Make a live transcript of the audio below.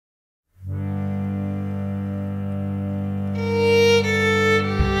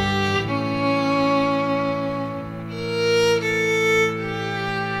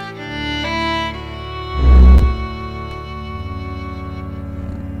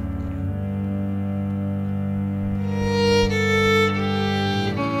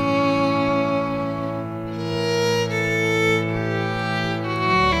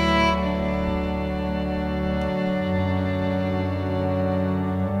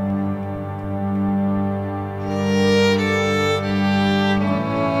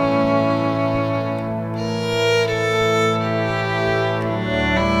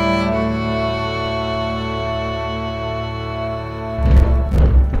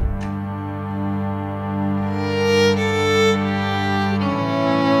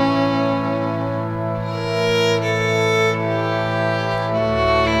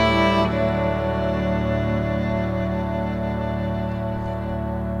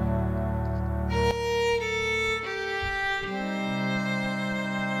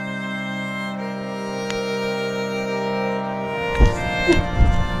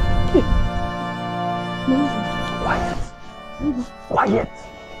quiet.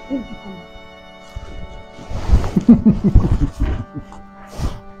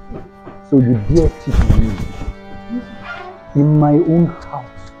 So you dare cheat on me in my own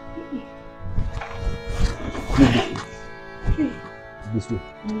house? Move this way.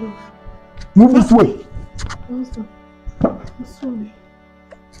 Move this way. I'm sorry.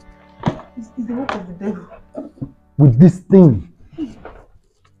 It's the work of the devil. With this thing.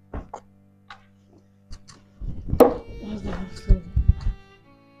 I'm sorry.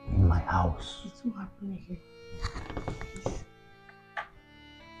 In my house. It's not happening again.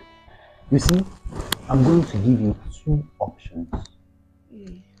 You see, I'm going to give you 2 options.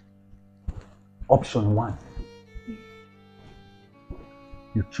 Option 1.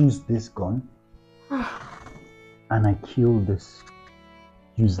 You choose this gun and I kill this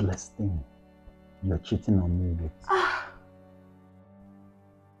useless thing you're cheating on me with.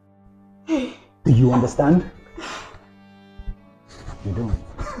 Do you understand? You don't.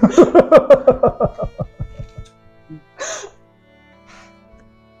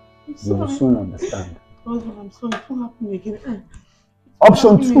 You will soon understand. Husband, I'm sorry, it won't happen again.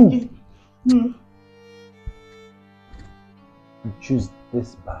 Option 2. You choose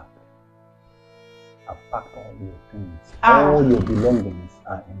this bag. I've packed all your things. All your belongings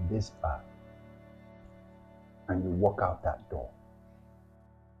are in this bag. And you walk out that door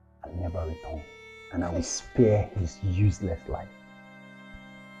and never return. And I will spare his useless life.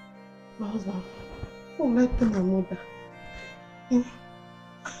 My husband, oh, let tell my mother.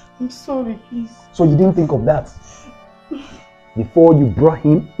 I'm sorry, please. So you didn't think of that? Before you brought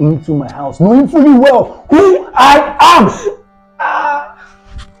him into my house, knowing fully well who I am!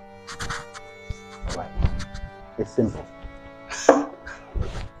 Alright, it's simple.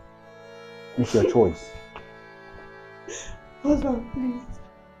 Make your choice. Husband, please.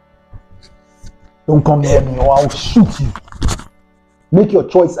 Don't come near me or I'll shoot you. Make your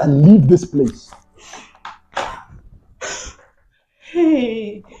choice and leave this place.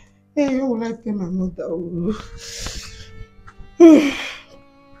 Hey, oh, like my mother.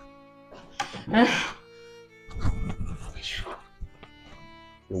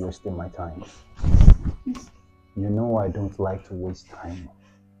 You're wasting my time. You know I don't like to waste time.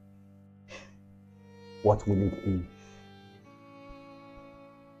 What will it be?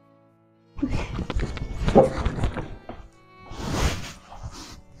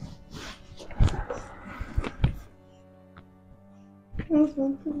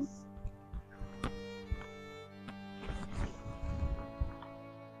 Husband, please.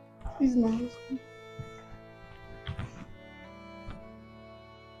 Please, my husband.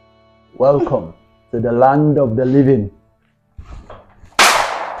 Welcome to the land of the living.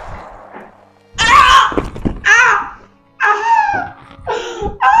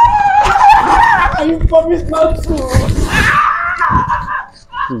 You promised not to.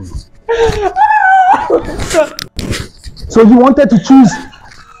 So you wanted to choose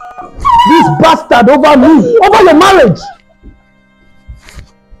this bastard over me, over your marriage?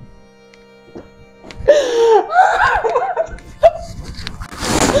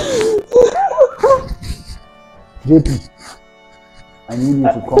 JP, I need you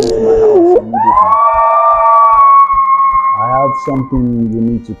to come to my house immediately. I have something you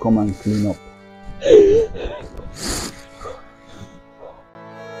need to come and clean up.